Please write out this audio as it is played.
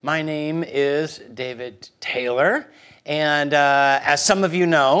My name is David Taylor, and as some of you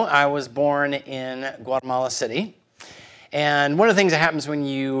know, I was born in Guatemala City. And one of the things that happens when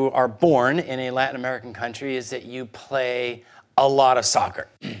you are born in a Latin American country is that you play a lot of soccer.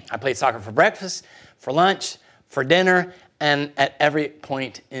 I played soccer for breakfast, for lunch, for dinner, and at every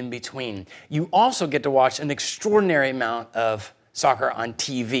point in between. You also get to watch an extraordinary amount of soccer on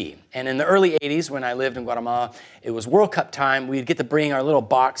TV. And in the early 80s, when I lived in Guatemala, it was World Cup time. We'd get to bring our little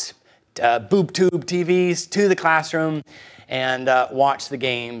box boob tube TVs to the classroom and watch the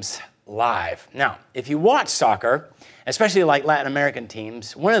games live. Now, if you watch soccer, especially like Latin American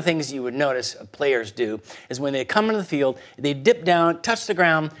teams, one of the things you would notice players do is when they come into the field, they dip down, touch the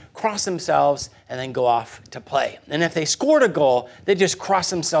ground, cross themselves, and then go off to play. And if they scored a goal, they just cross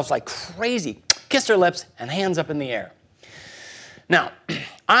themselves like crazy, kiss their lips, and hands up in the air. Now,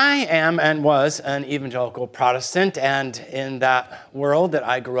 I am and was an evangelical Protestant, and in that world that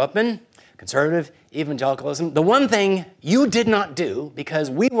I grew up in, conservative evangelicalism, the one thing you did not do, because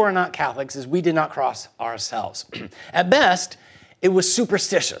we were not Catholics, is we did not cross ourselves. At best, it was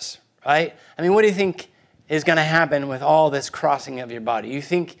superstitious, right? I mean, what do you think is going to happen with all this crossing of your body? You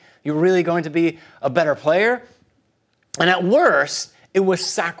think you're really going to be a better player? And at worst, it was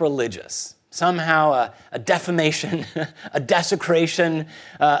sacrilegious. Somehow a defamation, a desecration,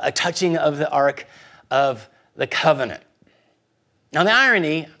 a touching of the Ark of the Covenant. Now, the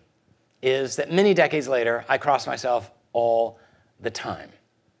irony is that many decades later, I cross myself all the time.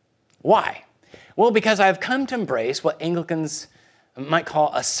 Why? Well, because I've come to embrace what Anglicans might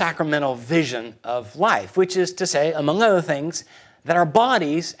call a sacramental vision of life, which is to say, among other things, that our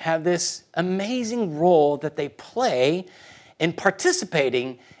bodies have this amazing role that they play in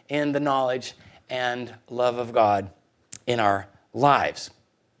participating in the knowledge and love of God in our lives.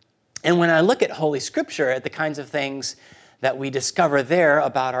 And when I look at Holy Scripture, at the kinds of things that we discover there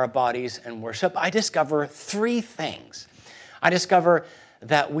about our bodies and worship, I discover three things. I discover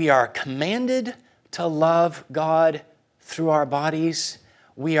that we are commanded to love God through our bodies.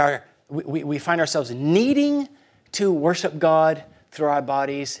 We find ourselves needing to worship God through our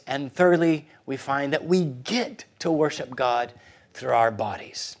bodies. And thirdly, we find that we get to worship God through our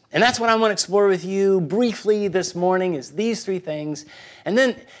bodies. And that's what I want to explore with you briefly this morning, is these three things, and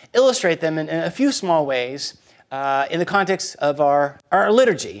then illustrate them in a few small ways in the context of our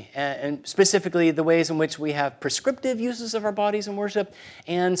liturgy, and specifically the ways in which we have prescriptive uses of our bodies in worship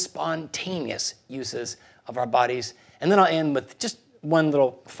and spontaneous uses of our bodies. And then I'll end with just one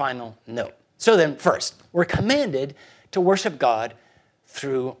little final note. So then, first, we're commanded to worship God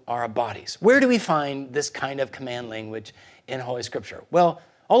through our bodies. Where do we find this kind of command language in Holy Scripture? Well,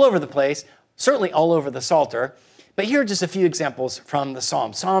 all over the place, certainly all over the Psalter, but here are just a few examples from the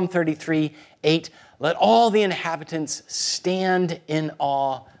Psalm. Psalm 33:8, let all the inhabitants stand in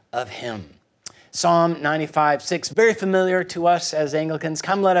awe of him. Psalm 95:6, very familiar to us as Anglicans,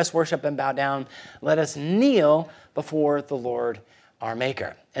 come let us worship and bow down, let us kneel before the Lord our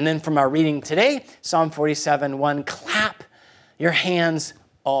Maker. And then from our reading today, Psalm 47:1, clap your hands,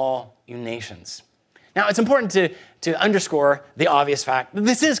 all you nations. Now, it's important to underscore the obvious fact that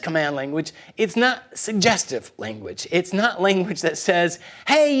this is command language. It's not suggestive language. It's not language that says,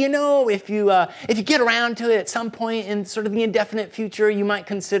 hey, you know, if you get around to it at some point in sort of the indefinite future, you might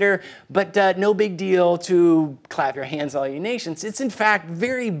consider, but no big deal to clap your hands, all you nations. It's, in fact,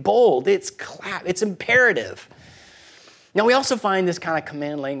 very bold. It's clap. It's imperative. Now, we also find this kind of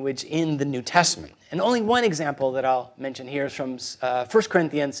command language in the New Testament. And only one example that I'll mention here is from 1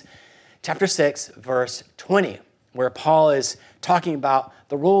 Corinthians chapter 6, verse 20, where Paul is talking about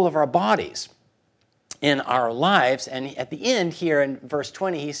the role of our bodies in our lives. And at the end here in verse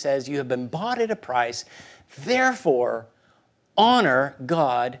 20, he says, you have been bought at a price, therefore honor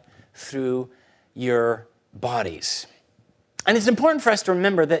God through your bodies. And it's important for us to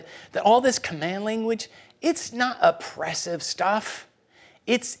remember that all this command language, it's not oppressive stuff.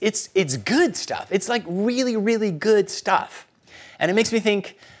 It's good stuff. It's like really, really good stuff. And it makes me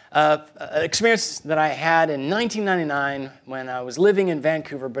think of an experience that I had in 1999 when I was living in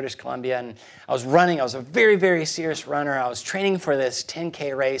Vancouver, British Columbia, and I was running. I was a very, very serious runner. I was training for this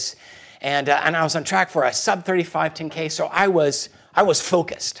 10K race, and I was on track for a sub-35 10K, so I was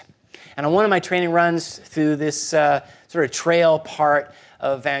focused. And on one of my training runs through this sort of trail part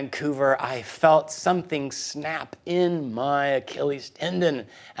of Vancouver, I felt something snap in my Achilles tendon,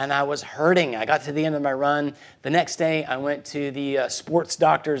 and I was hurting. I got to the end of my run. The next day, I went to the sports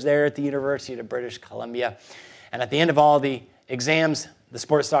doctors there at the University of British Columbia, and at the end of all the exams, the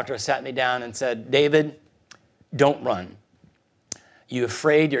sports doctor sat me down and said, David, don't run. You have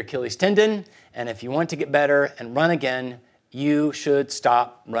frayed your Achilles tendon, and if you want to get better and run again, you should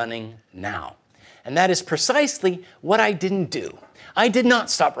stop running now. And that is precisely what I didn't do. I did not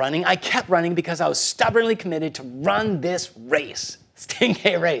stop running. I kept running because I was stubbornly committed to run this race,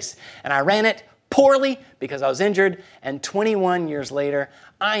 Stingray race. And I ran it poorly because I was injured. And 21 years later,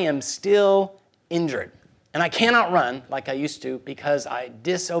 I am still injured. And I cannot run like I used to because I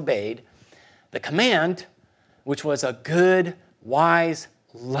disobeyed the command, which was a good, wise,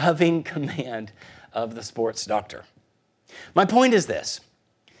 loving command of the sports doctor. My point is this.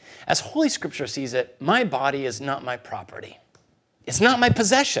 As Holy Scripture sees it, my body is not my property. It's not my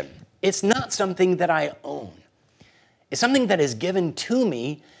possession. It's not something that I own. It's something that is given to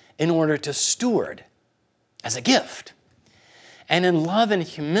me in order to steward as a gift. And in love and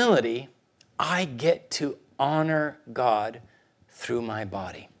humility, I get to honor God through my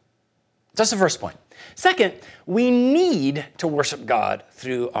body. That's the first point. Second, we need to worship God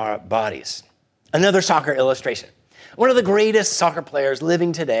through our bodies. Another soccer illustration. One of the greatest soccer players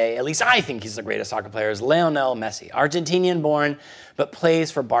living today, at least I think he's the greatest soccer player, is Lionel Messi, Argentinian born, but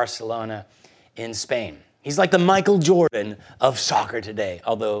plays for Barcelona in Spain. He's like the Michael Jordan of soccer today,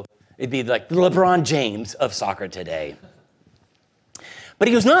 although it'd be like the LeBron James of soccer today. But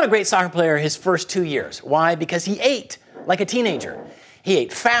he was not a great soccer player his first 2 years. Why? Because he ate like a teenager. He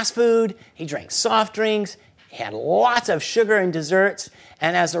ate fast food, he drank soft drinks, he had lots of sugar and desserts,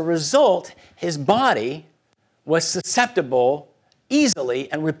 and as a result, his body was susceptible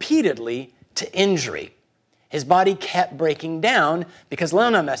easily and repeatedly to injury. His body kept breaking down because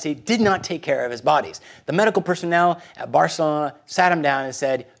Lionel Messi did not take care of his bodies. The medical personnel at Barcelona sat him down and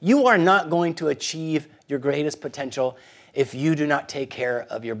said, "You are not going to achieve your greatest potential if you do not take care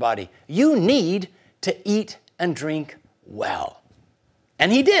of your body. You need to eat and drink well."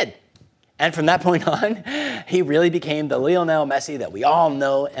 And he did. And from that point on, he really became the Lionel Messi that we all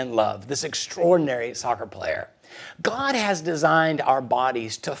know and love, this extraordinary soccer player. God has designed our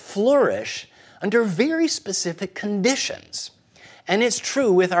bodies to flourish under very specific conditions. And it's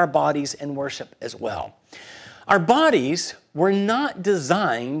true with our bodies in worship as well. Our bodies were not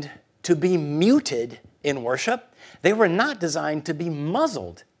designed to be muted in worship. They were not designed to be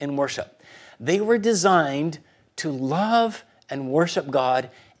muzzled in worship. They were designed to love and worship God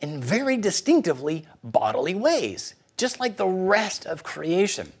in very distinctively bodily ways, just like the rest of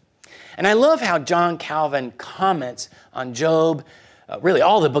creation. And I love how John Calvin comments on Job, really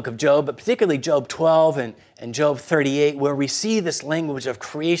all the book of Job, but particularly Job 12 and Job 38, where we see this language of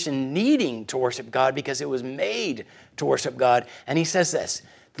creation needing to worship God because it was made to worship God. And he says this,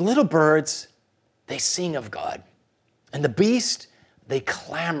 "The little birds, they sing of God, and the beasts, they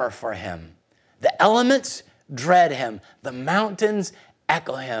clamor for him. The elements dread him, the mountains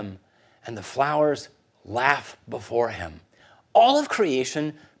echo him, and the flowers laugh before him." All of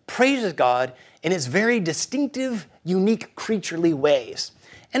creation praises God in its very distinctive, unique, creaturely ways.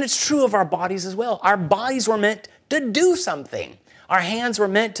 And it's true of our bodies as well. Our bodies were meant to do something. Our hands were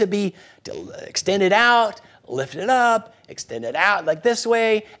meant to be extended out, lifted up, extended out like this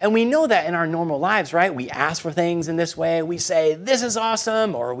way. And we know that in our normal lives, right? We ask for things in this way. We say, "This is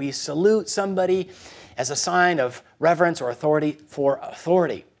awesome," or we salute somebody as a sign of reverence or authority for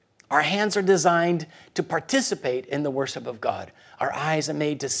authority. Our hands are designed to participate in the worship of God. Our eyes are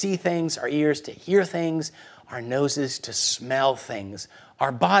made to see things, our ears to hear things, our noses to smell things.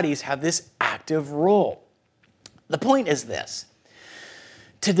 Our bodies have this active role. The point is this.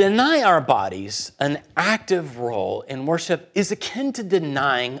 To deny our bodies an active role in worship is akin to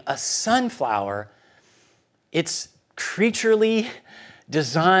denying a sunflower its creaturely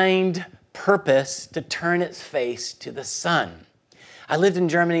designed purpose to turn its face to the sun. I lived in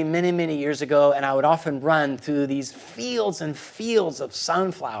Germany many, many years ago, and I would often run through these fields and fields of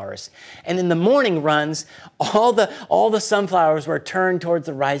sunflowers. And in the morning runs, all the sunflowers were turned towards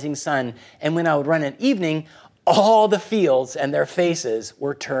the rising sun. And when I would run at evening, all the fields and their faces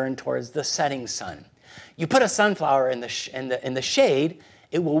were turned towards the setting sun. You put a sunflower in the shade,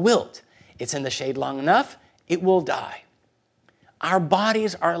 it will wilt. It's in the shade long enough, it will die. Our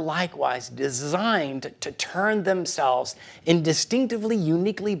bodies are likewise designed to turn themselves in distinctively,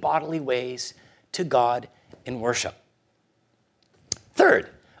 uniquely bodily ways to God in worship.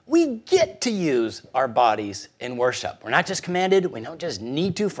 Third, we get to use our bodies in worship. We're not just commanded, we don't just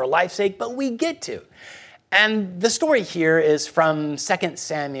need to for life's sake, but we get to. And the story here is from 2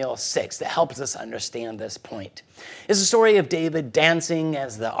 Samuel 6 that helps us understand this point. It's a story of David dancing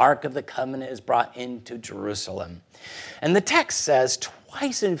as the Ark of the Covenant is brought into Jerusalem. And the text says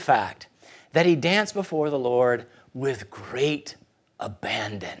twice, in fact, that he danced before the Lord with great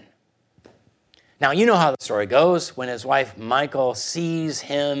abandon. Now, you know how the story goes. When his wife Michal sees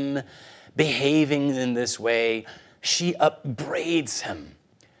him behaving in this way, she upbraids him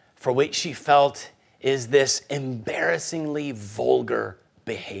for which she felt is this embarrassingly vulgar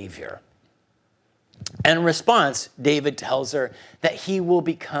behavior. And in response, David tells her that he will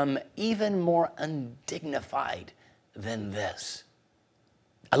become even more undignified than this.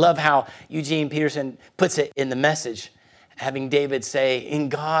 I love how Eugene Peterson puts it in the Message, having David say, in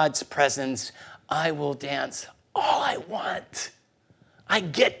God's presence, I will dance all I want. I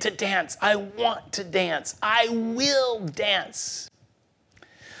get to dance. I want to dance. I will dance.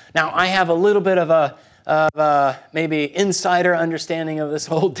 Now, I have a little bit of a maybe insider understanding of this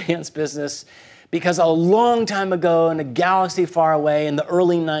whole dance business, because a long time ago in a galaxy far away in the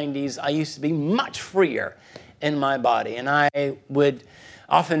early 90s, I used to be much freer in my body. And I would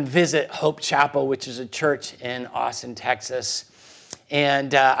often visit Hope Chapel, which is a church in Austin, Texas.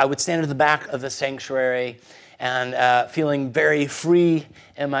 And I would stand at the back of the sanctuary and feeling very free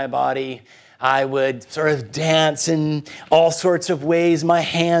in my body. I would sort of dance in all sorts of ways. My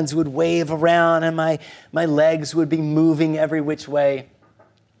hands would wave around and my legs would be moving every which way.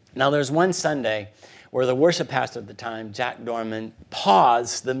 Now, there's one Sunday where the worship pastor at the time, Jack Dorman,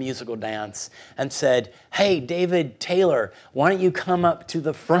 paused the musical dance and said, hey, David Taylor, why don't you come up to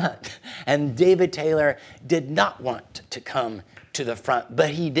the front? And David Taylor did not want to come to the front,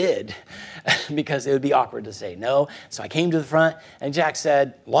 but he did, because it would be awkward to say no. So I came to the front, and Jack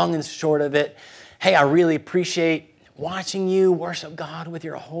said, long and short of it, hey, I really appreciate watching you worship God with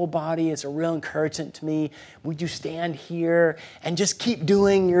your whole body. It's a real encouragement to me. Would you stand here and just keep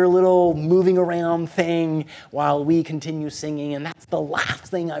doing your little moving around thing while we continue singing? And that's the last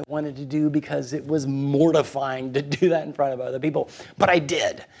thing I wanted to do, because it was mortifying to do that in front of other people. But I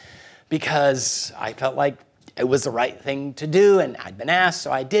did, because I felt like it was the right thing to do, and I'd been asked,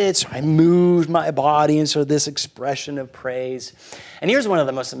 so I did. So I moved my body in sort of this expression of praise. And here's one of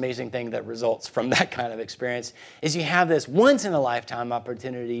the most amazing things that results from that kind of experience, is you have this once-in-a-lifetime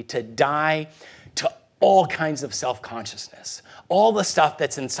opportunity to die to all kinds of self-consciousness, all the stuff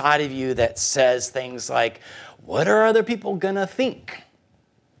that's inside of you that says things like, what are other people going to think?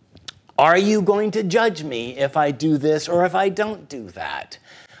 Are you going to judge me if I do this or if I don't do that?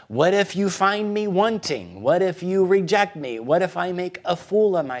 What if you find me wanting? What if you reject me? What if I make a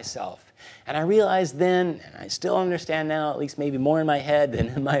fool of myself? And I realized then, and I still understand now, at least maybe more in my head than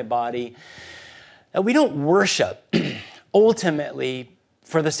in my body, that we don't worship ultimately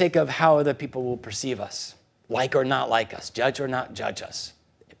for the sake of how other people will perceive us, like or not like us, judge or not judge us,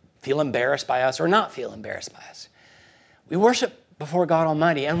 feel embarrassed by us or not feel embarrassed by us. We worship before God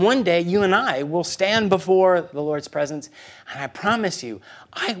Almighty. And one day, you and I will stand before the Lord's presence, and I promise you,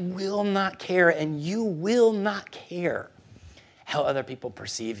 I will not care, and you will not care how other people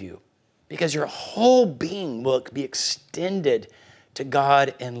perceive you, because your whole being will be extended to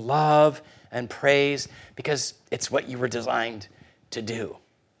God in love and praise, because it's what you were designed to do.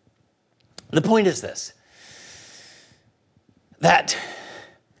 The point is this, that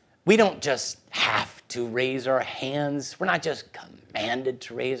we don't just have to raise our hands. We're not just commanded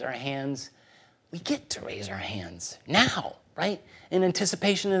to raise our hands. We get to raise our hands now, right? In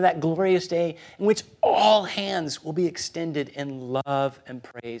anticipation of that glorious day in which all hands will be extended in love and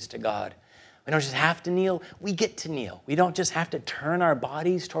praise to God. We don't just have to kneel, we get to kneel. We don't just have to turn our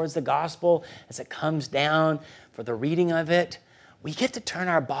bodies towards the gospel as it comes down for the reading of it. We get to turn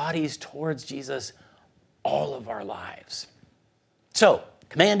our bodies towards Jesus all of our lives. So,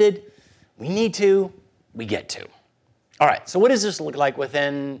 commanded, we need to, we get to. All right, so what does this look like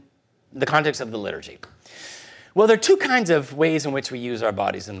within the context of the liturgy? Well, there are two kinds of ways in which we use our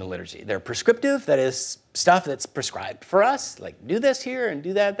bodies in the liturgy. They're prescriptive, that is stuff that's prescribed for us, like do this here and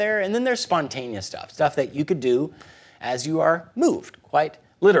do that there. And then there's spontaneous stuff that you could do as you are moved, quite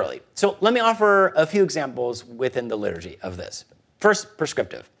literally. So let me offer a few examples within the liturgy of this. First,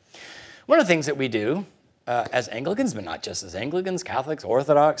 prescriptive. One of the things that we do as Anglicans, but not just as Anglicans, Catholics,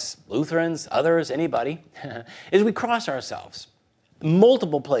 Orthodox, Lutherans, others, anybody, is we cross ourselves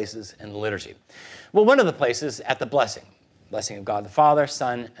multiple places in the liturgy. Well, one of the places at the blessing. Blessing of God the Father,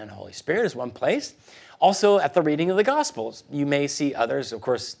 Son, and Holy Spirit is one place. Also at the reading of the Gospels. You may see others, of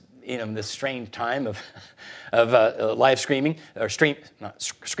course, in this strange time of live streaming, or not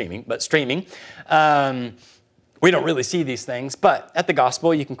screaming, but streaming. We don't really see these things, but at the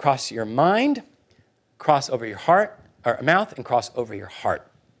Gospel, you can cross your mind, cross over your heart, or mouth, and cross over your heart.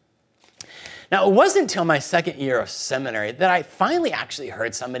 Now, it wasn't until my second year of seminary that I finally actually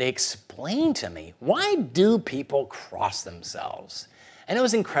heard somebody explain to me, why do people cross themselves? And it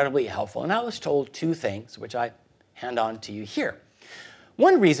was incredibly helpful. And I was told two things, which I hand on to you here.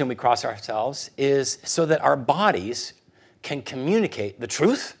 One reason we cross ourselves is so that our bodies can communicate the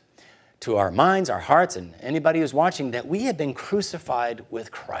truth to our minds, our hearts, and anybody who's watching that we have been crucified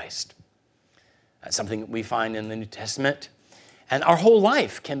with Christ. That's something that we find in the New Testament. And our whole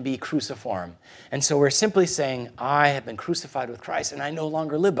life can be cruciform. And so we're simply saying, I have been crucified with Christ, and I no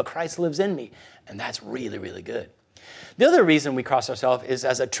longer live, but Christ lives in me. And that's really, really good. The other reason we cross ourselves is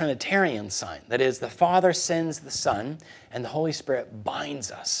as a Trinitarian sign. That is, the Father sends the Son, and the Holy Spirit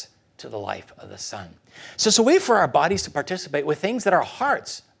binds us to the life of the Son. So it's a way for our bodies to participate with things that our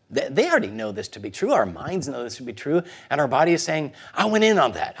hearts, they already know this to be true. Our minds know this to be true. And our body is saying, I went in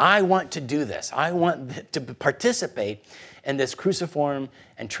on that. I want to do this. I want to participate in this cruciform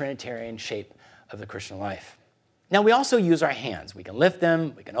and Trinitarian shape of the Christian life. Now, we also use our hands. We can lift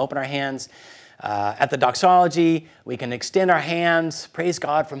them. We can open our hands. At the doxology, we can extend our hands, praise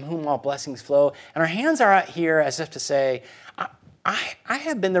God from whom all blessings flow. And our hands are out here as if to say, I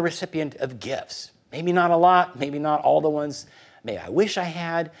have been the recipient of gifts. Maybe not a lot, maybe not all the ones maybe I wish I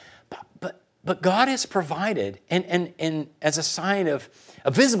had, but God has provided, and as a sign of,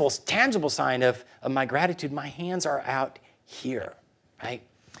 a visible, tangible sign of my gratitude, my hands are out here, right?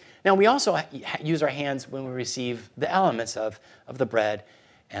 Now, we also use our hands when we receive the elements of the bread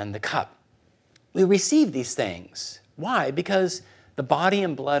and the cup. We receive these things. Why? Because the body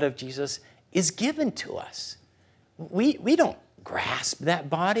and blood of Jesus is given to us. We don't grasp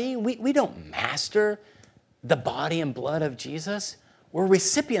that body. We don't master the body and blood of Jesus. We're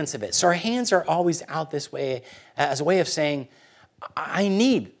recipients of it. So our hands are always out this way as a way of saying, I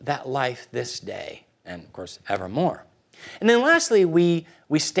need that life this day, and of course, evermore. And then lastly, we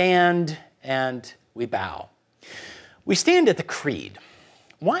stand and we bow. We stand at the creed.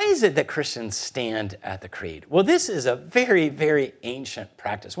 Why is it that Christians stand at the creed? Well, this is a very, very ancient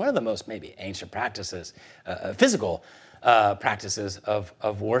practice, one of the most maybe ancient practices, physical practices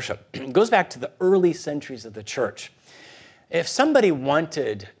of worship. It goes back to the early centuries of the church. If somebody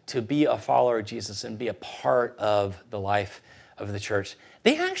wanted to be a follower of Jesus and be a part of the life of the church,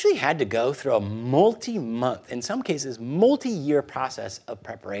 they actually had to go through a multi-month, in some cases, multi-year process of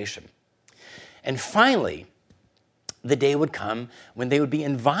preparation. And finally, the day would come when they would be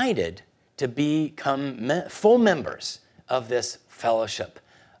invited to become full members of this fellowship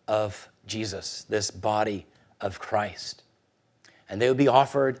of Jesus, this body of Christ. And they would be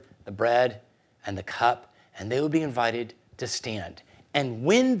offered the bread and the cup, and they would be invited to stand. And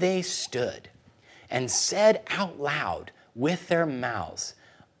when they stood and said out loud with their mouths,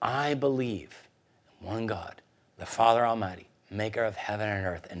 I believe in one God, the Father Almighty, maker of heaven and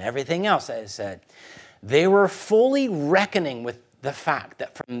earth, and everything else that is said, they were fully reckoning with the fact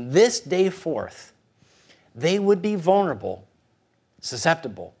that from this day forth, they would be vulnerable,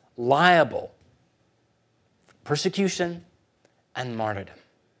 susceptible, liable, persecution, and martyrdom.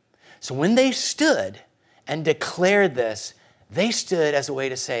 So when they stood and declared this, they stood as a way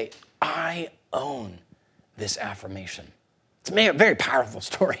to say, I own this affirmation. It's a very powerful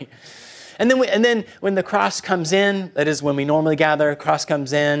story. And then when the cross comes in, that is when we normally gather, cross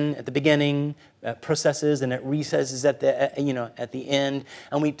comes in at the beginning, processes, and it recesses at the end,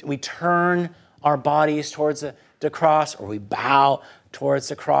 and we turn our bodies towards the cross, or we bow towards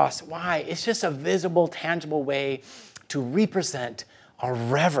the cross. Why? It's just a visible, tangible way to represent our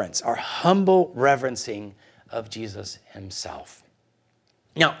reverence, our humble reverencing of Jesus himself.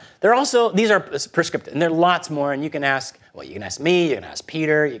 Now, these are prescriptive, and there are lots more, and you can ask me, you can ask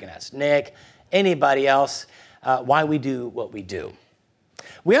Peter, you can ask Nick, anybody else, why we do what we do.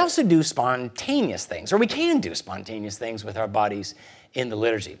 We also do spontaneous things, or we can do spontaneous things with our bodies in the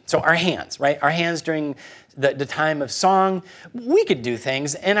liturgy. So our hands, right? Our hands during the time of song, we could do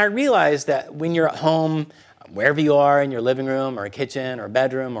things, and I realize that when you're at home, wherever you are, in your living room, or a kitchen, or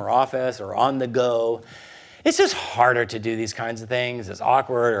bedroom, or office, or on the go, it's just harder to do these kinds of things. It's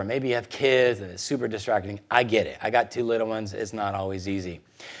awkward, or maybe you have kids and it's super distracting. I get it. I got 2 little ones. It's not always easy.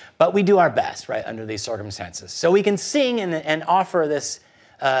 But we do our best, right, under these circumstances. So we can sing and offer this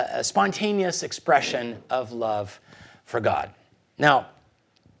spontaneous expression of love for God. Now,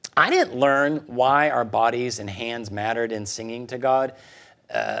 I didn't learn why our bodies and hands mattered in singing to God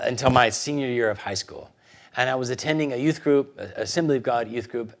until my senior year of high school. And I was attending a youth group, Assembly of God youth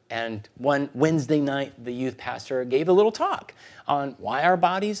group, and one Wednesday night, the youth pastor gave a little talk on why our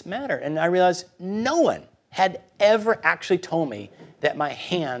bodies matter. And I realized no one had ever actually told me that my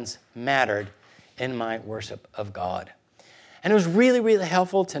hands mattered in my worship of God. And it was really, really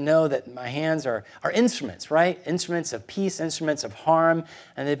helpful to know that my hands are instruments, right? Instruments of peace, instruments of harm,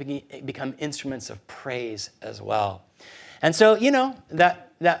 and they become instruments of praise as well. And so,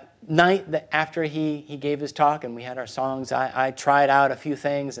 that night that after he gave his talk and we had our songs, I tried out a few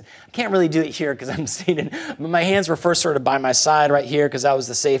things. I can't really do it here because I'm seated. But my hands were first sort of by my side right here because that was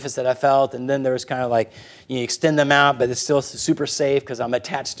the safest that I felt. And then there was kind of like, you extend them out, but it's still super safe because I'm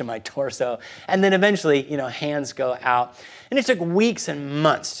attached to my torso. And then eventually, hands go out. And it took weeks and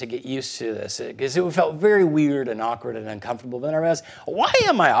months to get used to this because it felt very weird and awkward and uncomfortable. But then I realized, why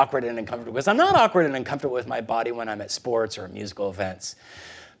am I awkward and uncomfortable? Because I'm not awkward and uncomfortable with my body when I'm at sports or musical events.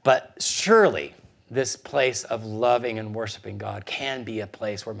 But surely this place of loving and worshiping God can be a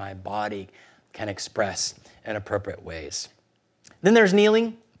place where my body can express in appropriate ways. Then there's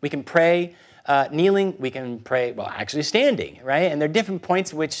kneeling. We can pray. Kneeling, we can pray, actually standing, right? And there are different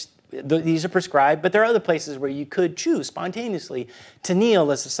points which these are prescribed, but there are other places where you could choose spontaneously to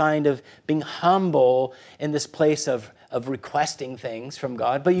kneel as a sign of being humble in this place of requesting things from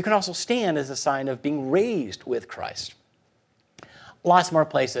God. But you can also stand as a sign of being raised with Christ. Lots more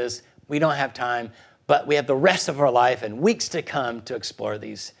places. We don't have time, but we have the rest of our life and weeks to come to explore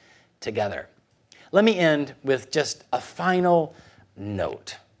these together. Let me end with just a final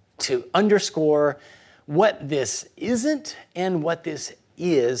note to underscore what this isn't and what this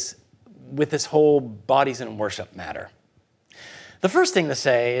is with this whole bodies in worship matter. The first thing to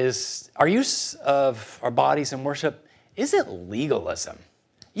say is our use of our bodies in worship isn't legalism.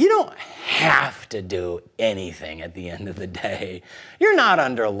 You don't have to do anything at the end of the day. You're not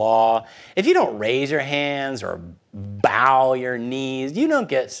under law. If you don't raise your hands or bow your knees, you don't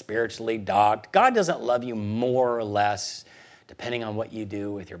get spiritually docked. God doesn't love you more or less depending on what you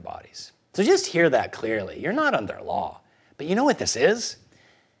do with your bodies. So just hear that clearly. You're not under law. But you know what this is?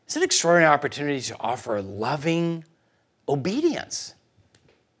 It's an extraordinary opportunity to offer loving obedience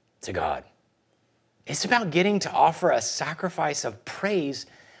to God. It's about getting to offer a sacrifice of praise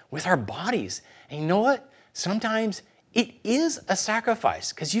with our bodies. And you know what? Sometimes it is a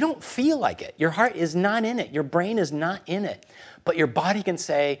sacrifice because you don't feel like it. Your heart is not in it. Your brain is not in it. But your body can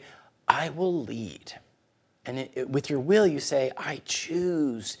say, I will lead. And with your will, you say, I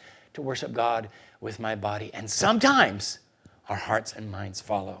choose to worship God with my body. And sometimes our hearts and minds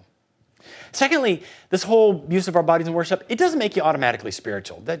follow. Secondly, this whole use of our bodies in worship, it doesn't make you automatically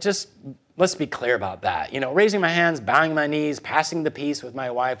spiritual. Let's be clear about that. Raising my hands, bowing my knees, passing the peace with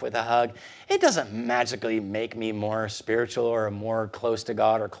my wife with a hug, it doesn't magically make me more spiritual or more close to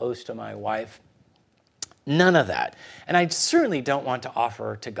God or close to my wife. None of that. And I certainly don't want to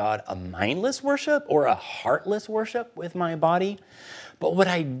offer to God a mindless worship or a heartless worship with my body. But what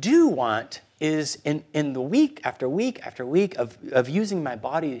I do want is in the week after week after week of using my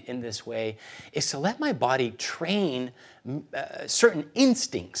body in this way is to let my body train certain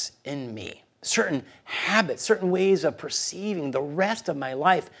instincts in me, certain habits, certain ways of perceiving the rest of my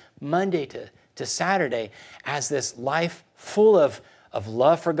life, Monday to Saturday, as this life full of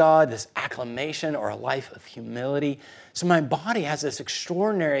love for God, this acclamation, or a life of humility. So my body has this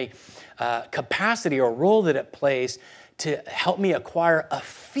extraordinary capacity or role that it plays to help me acquire a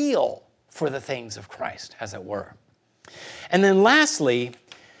feel for the things of Christ, as it were. And then lastly,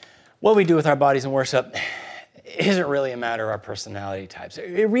 what we do with our bodies in worship isn't really a matter of our personality types.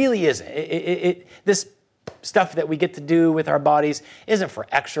 It really isn't. This stuff that we get to do with our bodies isn't for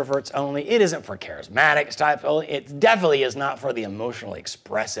extroverts only. It isn't for charismatic types only. It definitely is not for the emotionally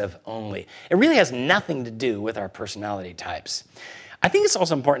expressive only. It really has nothing to do with our personality types. I think it's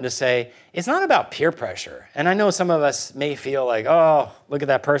also important to say it's not about peer pressure. And I know some of us may feel like, oh, look at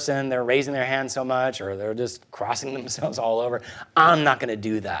that person. They're raising their hand so much, or they're just crossing themselves all over. I'm not going to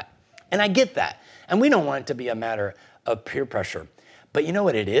do that. And I get that. And we don't want it to be a matter of peer pressure. But you know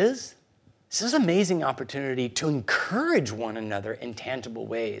what it is? This is an amazing opportunity to encourage one another in tangible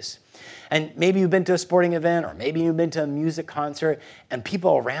ways. And maybe you've been to a sporting event, or maybe you've been to a music concert, and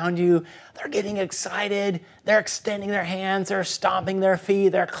people around you, they're getting excited, they're extending their hands, they're stomping their feet,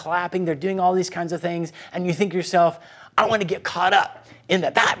 they're clapping, they're doing all these kinds of things, and you think to yourself, I want to get caught up in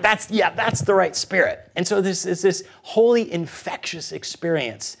that. That's the right spirit. And so this is this wholly infectious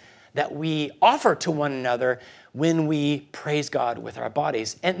experience that we offer to one another when we praise God with our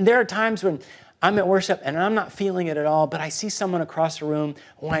bodies. And there are times when I'm at worship and I'm not feeling it at all, but I see someone across the room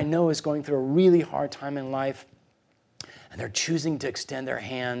who I know is going through a really hard time in life, and they're choosing to extend their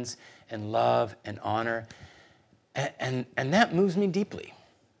hands in love and honor. And that moves me deeply.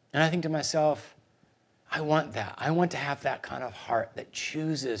 And I think to myself, I want that. I want to have that kind of heart that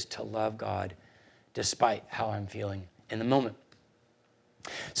chooses to love God despite how I'm feeling in the moment.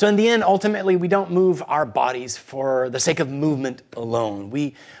 So in the end, ultimately, we don't move our bodies for the sake of movement alone.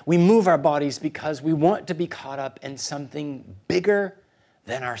 We move our bodies because we want to be caught up in something bigger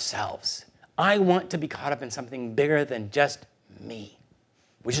than ourselves. I want to be caught up in something bigger than just me.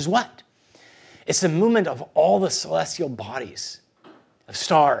 which is what? It's the movement of all the celestial bodies of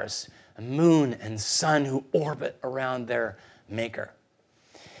stars, the moon and sun who orbit around their maker.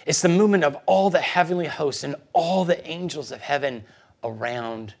 It's the movement of all the heavenly hosts and all the angels of heaven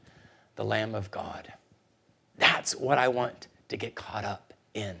around the Lamb of God. That's what I want to get caught up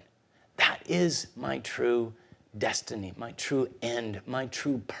in. That is my true destiny, my true end, my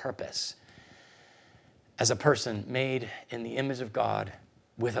true purpose as a person made in the image of God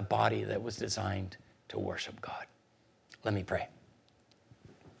with a body that was designed to worship God. Let me pray.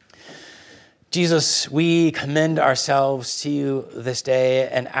 Jesus, we commend ourselves to you this day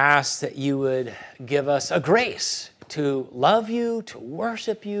and ask that you would give us a grace to love you, to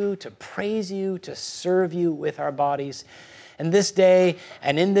worship you, to praise you, to serve you with our bodies. And this day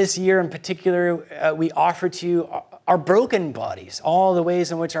and in this year in particular, we offer to you our broken bodies, all the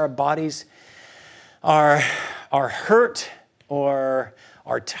ways in which our bodies are hurt or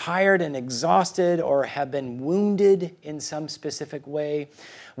are tired and exhausted or have been wounded in some specific way,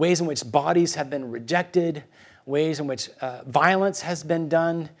 ways in which bodies have been rejected, ways in which violence has been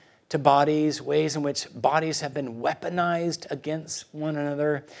done to bodies, ways in which bodies have been weaponized against one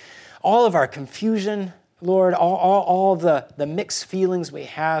another. All of our confusion, Lord, all the mixed feelings we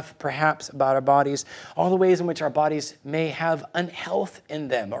have perhaps about our bodies, all the ways in which our bodies may have unhealth in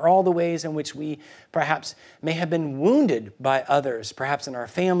them, or all the ways in which we perhaps may have been wounded by others, perhaps in our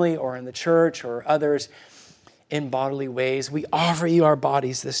family or in the church or others in bodily ways. We offer you our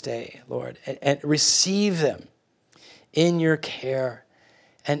bodies this day, Lord, and receive them in your care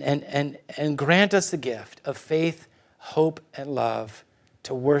and grant us the gift of faith, hope, and love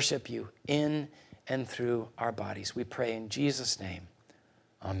to worship you in and through our bodies. We pray in Jesus' name.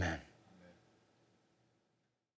 Amen.